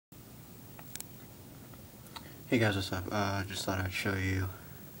Hey guys, what's up? Just thought I'd show you,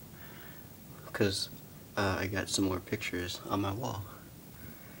 because I got some more pictures on my wall.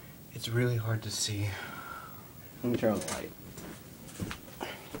 It's really hard to see. Let me turn on the light.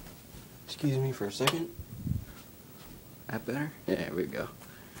 Excuse me for a second. That better? Yeah, there we go.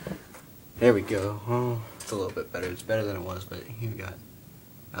 There we go. Oh, it's a little bit better. It's better than it was, but here we got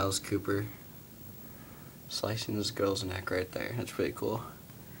Alice Cooper slicing this girl's neck right there. That's pretty cool.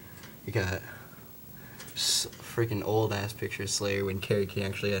 You got freaking old ass picture of Slayer when Carrie King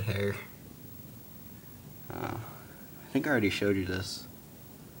actually had hair. I think I already showed you this.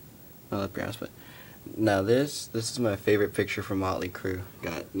 Well, let's be honest, but now this is my favorite picture from Motley Crue.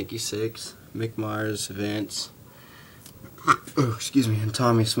 Got Nikki Sixx, Mick Mars, Vince, oh, excuse me, and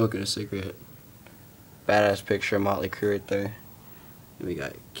Tommy smoking a cigarette. Badass picture of Motley Crue right there. And we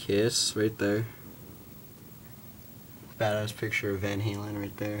got Kiss right there. Badass picture of Van Halen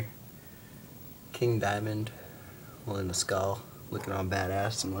right there. King Diamond, holding the skull, looking all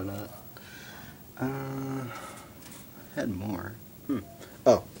badass and whatnot. I had more.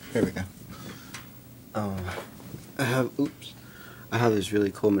 Oh, here we go. I have this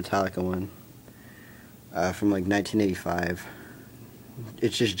really cool Metallica one from like 1985.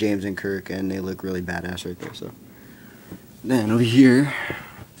 It's just James and Kirk, and they look really badass right there. So then over here,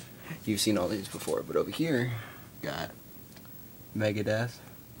 you've seen all these before, but over here, got Megadeth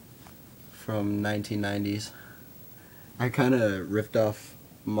from 1990s. I kind of ripped off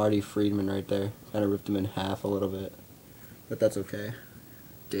Marty Friedman right there. Kind of ripped him in half a little bit, but that's okay.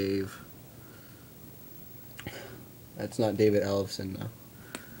 Dave. That's not David Ellefson though.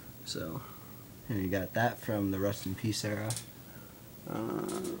 So, and you got that from the Rust in Peace era.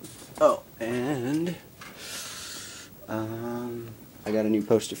 Oh, and I got a new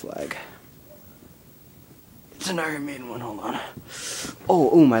poster flag. It's an Iron Maiden one. Hold on.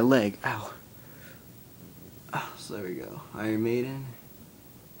 Oh, my leg. Ow. Oh, so there we go. Iron Maiden.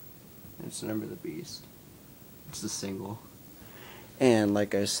 It's Number of the Beast. It's the single. And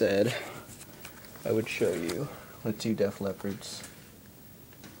like I said, I would show you the two Def Leppard's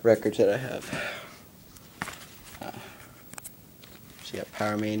records that I have. So you got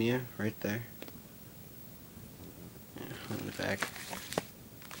Power Mania right there. Yeah, on the back.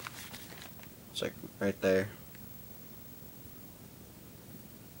 It's like right there.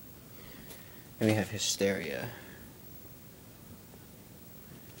 And we have Hysteria.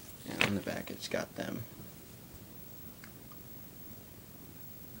 And on the back it's got them.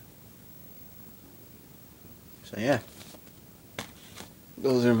 So yeah.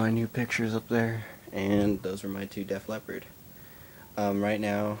 Those are my new pictures up there. And those are my two Def Leppard. Right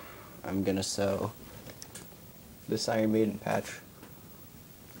now I'm gonna sew this Iron Maiden patch.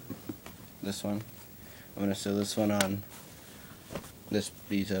 This one. I'm gonna sew this one on these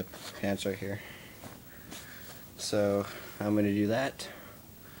pants right here. So I'm gonna do that.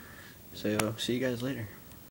 So see you guys later.